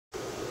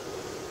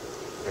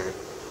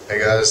Hey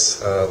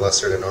guys,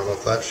 lesser to normal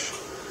clutch.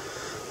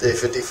 Day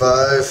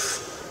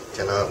 55.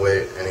 Cannot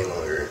wait any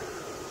longer.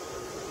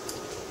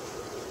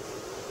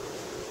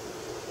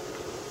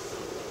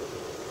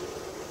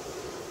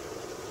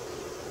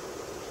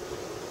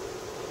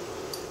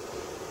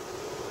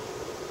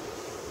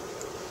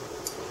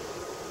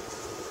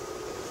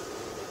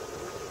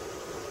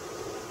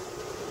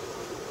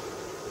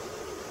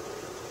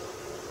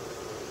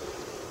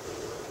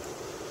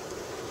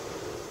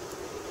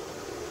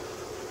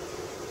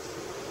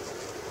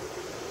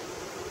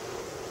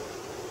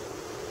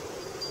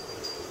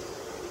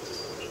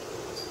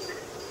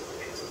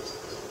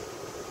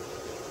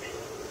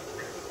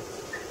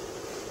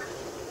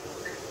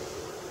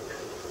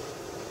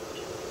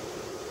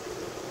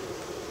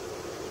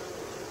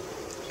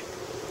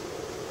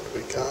 We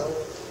got it.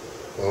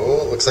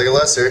 Oh, looks like a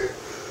lesser.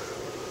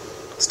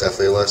 It's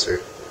definitely a lesser.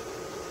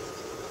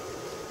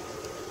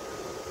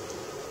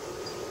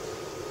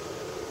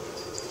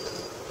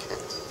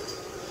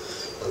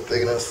 Not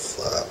big enough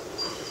flap.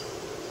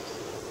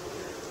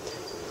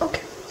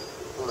 Okay.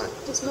 What?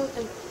 It's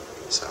moving.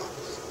 So.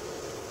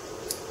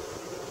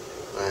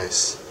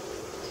 Nice.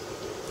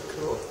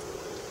 Cool.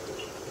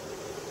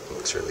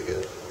 Looks really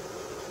good.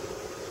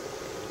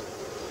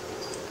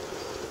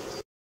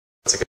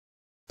 That's a good.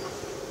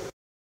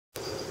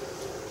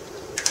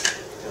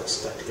 All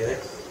stuck together.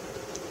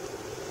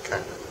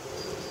 Kind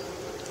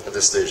of. At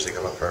this stage, they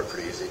come apart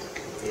pretty easy.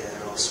 Yeah,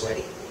 they're all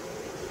sweaty.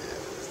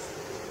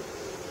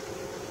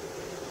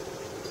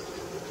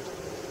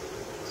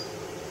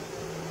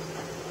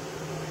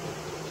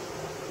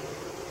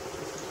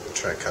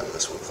 Try cutting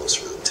this one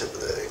closer to the tip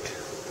of the egg.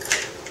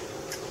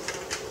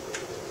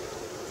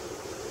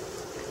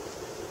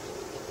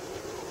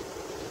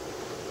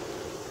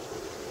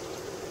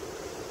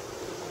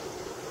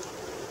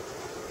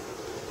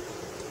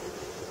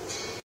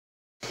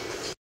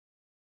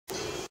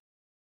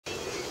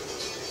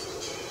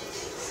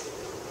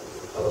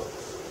 Oh.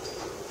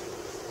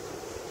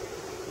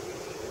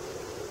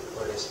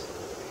 What is it?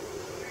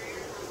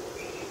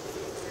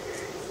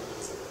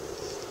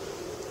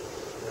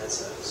 That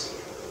sucks.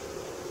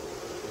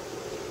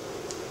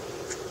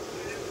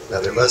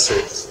 Another lesser.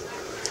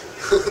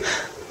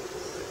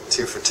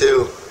 2 for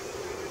 2.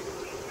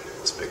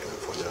 Let's make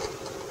enough window.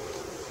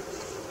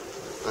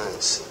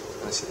 Nice.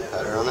 Can I see the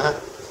pattern on that?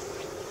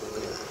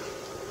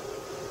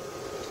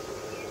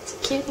 It's a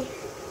kitty.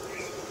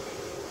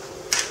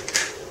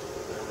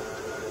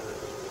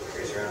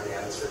 Cruise around the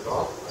atmosphere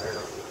ball. I don't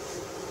know.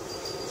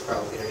 It's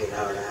probably going to need an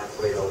hour and a half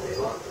wait all day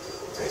long.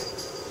 Right?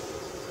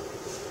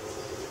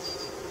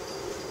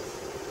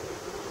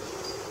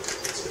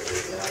 So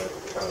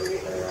probably be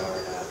another hour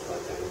and a half by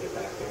the time we get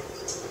back here.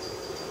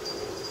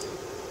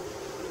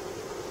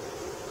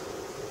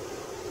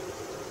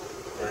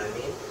 You know what I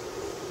mean?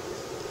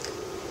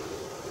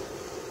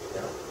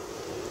 No?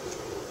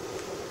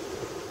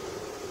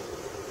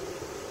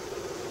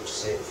 I'm just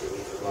saying, if you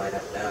leave the line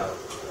up now,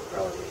 it'll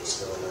probably be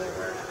still another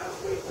hour and a half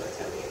wait by the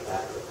time we get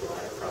back, but the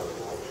line probably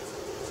won't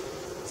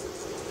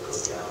go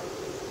down.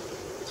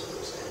 That's what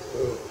I'm saying.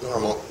 Ooh,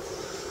 normal.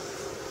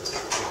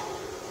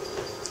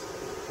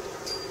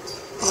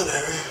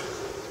 Whatever.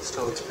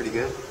 Still looks pretty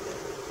good.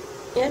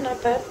 Yeah,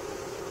 not bad.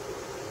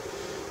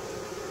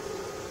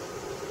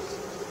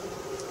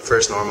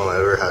 First normal I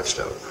ever hatched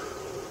out.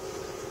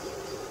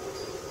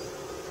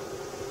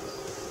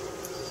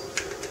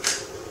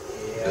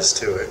 Yeah. Just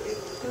to it.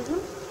 Mm-hmm.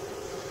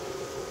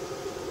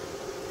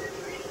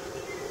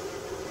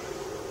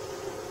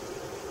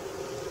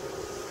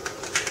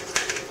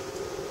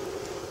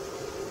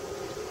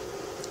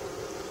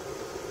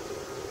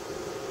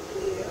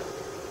 Yeah.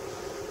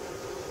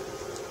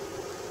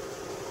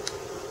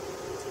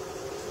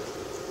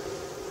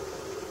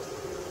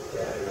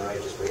 Yeah, I don't know, I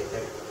just wait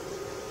there.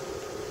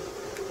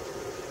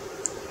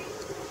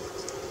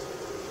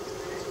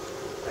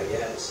 I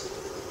guess.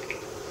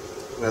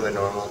 Another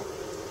normal.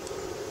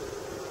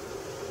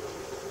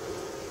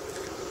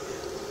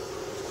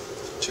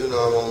 2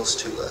 normals,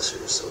 2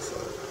 lessers so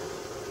far.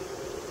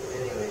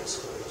 Anyways,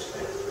 we just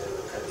kind of in the middle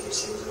of cut these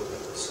things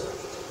open, so I'm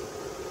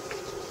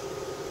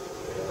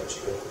gonna let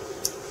you go.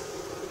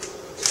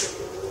 Stick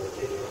in a little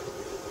video.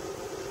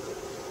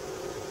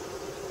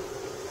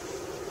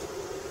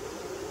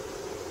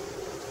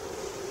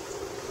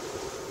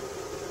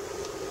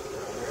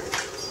 Alright.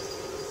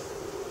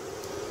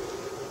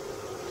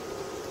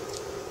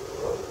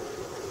 Well,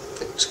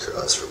 Fingers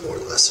crossed for more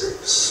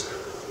lessers.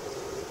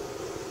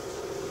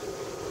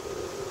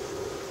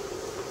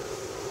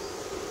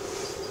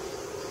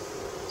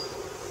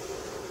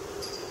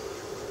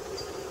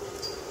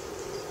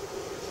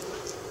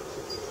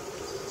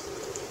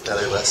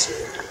 Another lesser.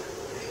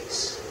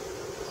 nice.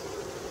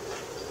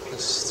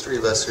 There's 3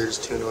 lessers,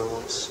 2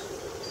 normals.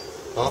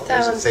 Oh, That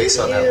there's a one's face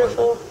on that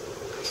beautiful.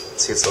 one.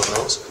 See its little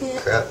nose? Yeah.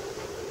 Crap.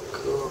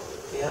 Cool.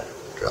 Yeah.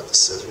 Drop the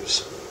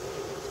scissors.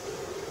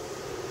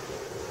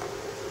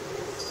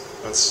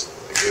 That's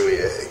a gooey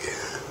egg.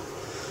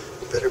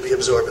 You better be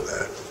absorbing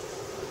that.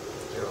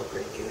 They're all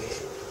pretty gooey.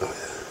 Oh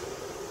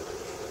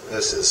yeah.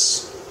 This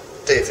is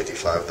Day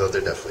 55 though,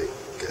 they're definitely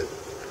good.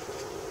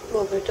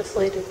 Well, they're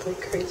deflated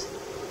like crazy.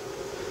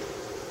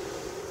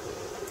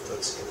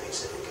 Looks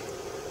amazing.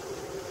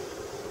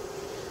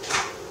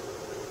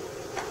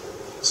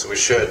 So we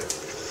should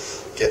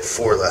get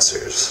 4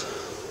 lessers,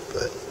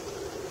 but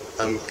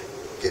I'm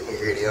getting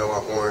greedy, I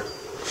want more.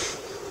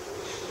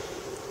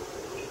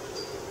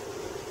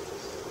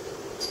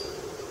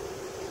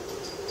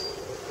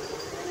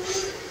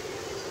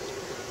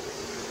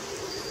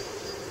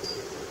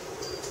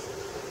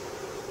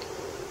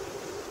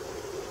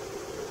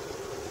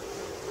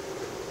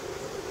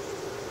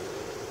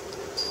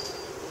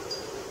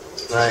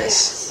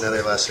 Nice,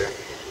 another lesser.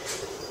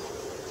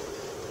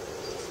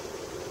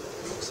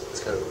 It's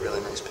got a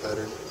really nice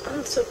pattern. Oh,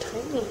 it's so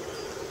tiny.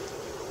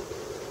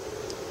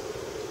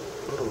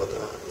 I don't know about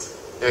that.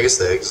 Yeah, I guess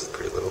the eggs look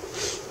pretty little.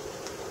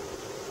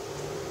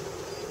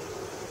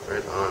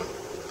 Right on.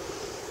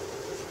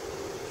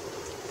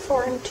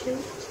 4 and 2.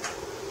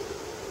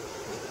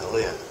 Hell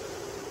yeah.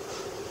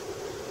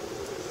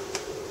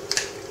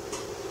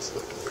 It's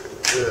looking pretty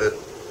good.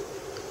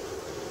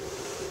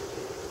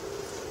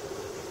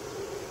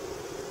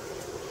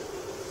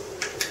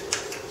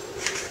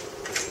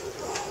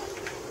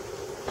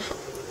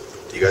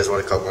 Do you guys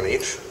want to cut one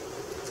each?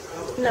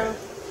 No.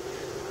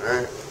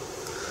 Alright.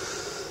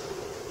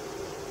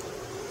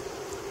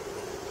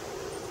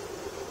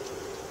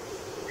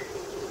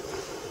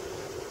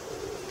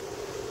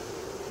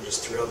 I'm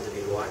just thrilled to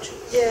be watching.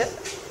 Yeah.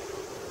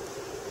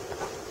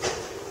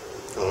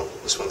 Oh,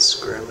 this one's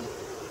squirming.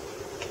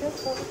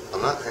 Careful.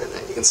 I'm not hurting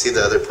it. You can see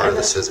the other part of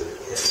the scissor.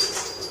 Yeah.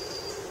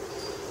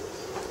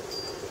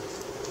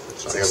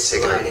 It's not like I'm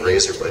taking a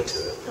razor blade to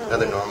it.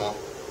 Another normal.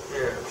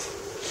 Yeah.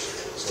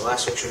 So the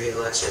last one should be the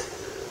lesser.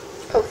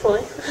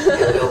 Hopefully.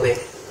 It will be.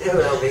 It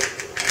will be.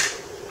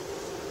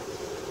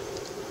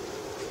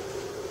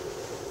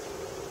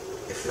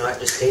 If not,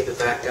 just tape it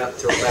back up,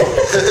 throw it back in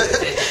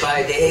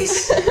 55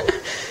 days.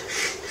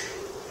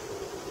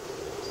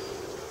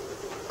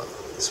 Oh,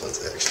 this one's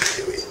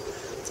actually gooey.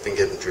 It's been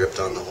getting dripped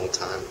on the whole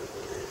time.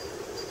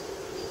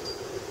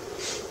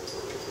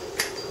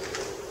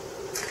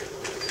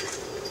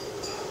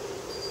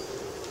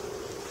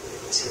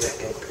 See that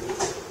guy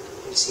breathe?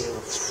 You see him?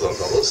 Little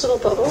bubbles. Little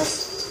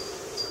bubbles.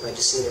 I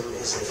just see him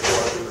as like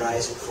water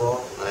rise and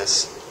fall.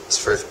 Nice. It's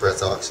first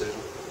breath oxygen.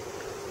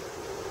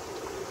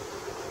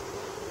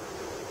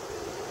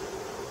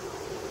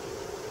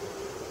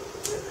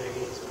 Yeah, there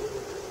he is.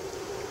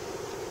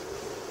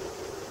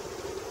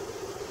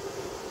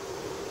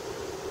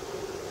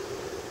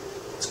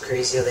 It's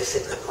crazy how they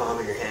fit in the palm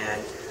of your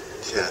hand.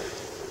 Yeah.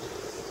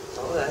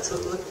 Oh, that's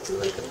what looked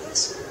like a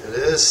lesser. It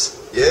is.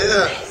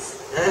 Yeah.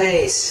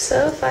 Nice.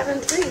 So 5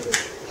 and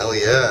 3. Hell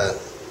yeah.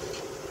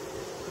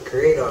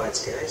 Great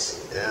odds,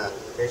 guys. Yeah.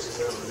 There's his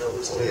little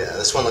nose. Oh yeah.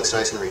 This one looks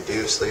nice and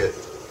reduced. Look at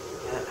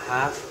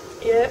Half.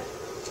 Yeah.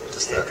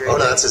 just that. Oh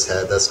no, that's his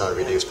head. That's not a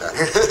reduced pattern.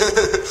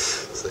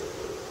 It's like,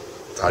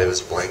 thought he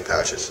was a blank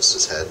patch. It's just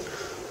his head.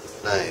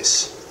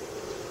 Nice.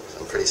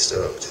 I'm pretty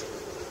stoked.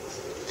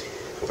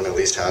 Hoping at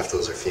least half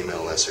those are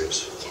female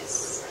lessers.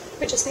 Yes.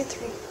 We just need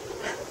 3.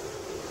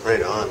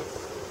 Right on.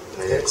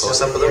 Can I get a Good,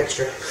 close up so of them?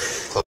 extra.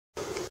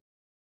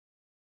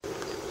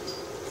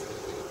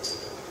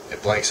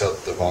 It blanks out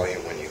the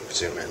volume when you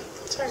zoom in.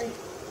 Sorry.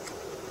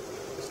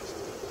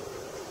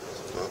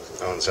 Well,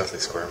 that one's definitely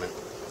squirming.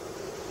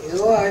 He's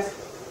alive.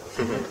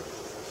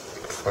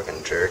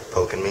 Fucking jerk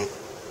poking me.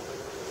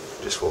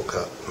 Just woke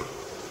up.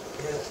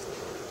 Yeah.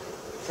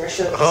 Fresh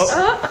up. Oh!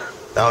 Ah!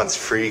 That one's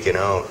freaking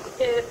out.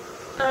 Yeah.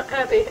 Not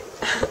happy.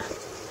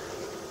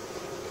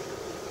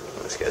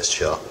 This guy's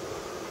chill.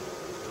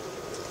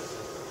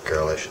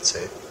 Girl, I should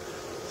say.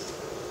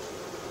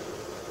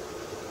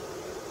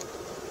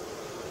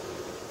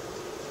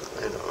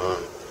 Right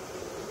on.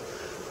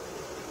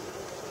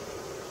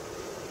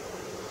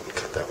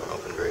 Cut that one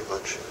open very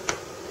much.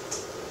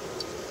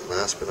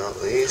 Last but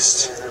not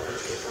least, Yeah, that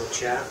one's getting all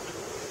chapped.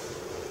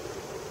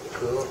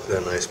 Cool.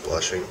 that nice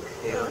blushing.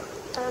 Yeah.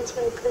 That one's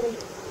very pretty.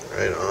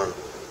 Right on.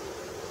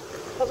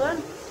 Well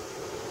done.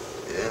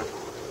 Yeah.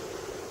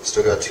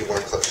 Still got 2 more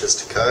clutches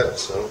to cut,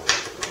 so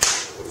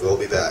we will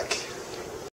be back.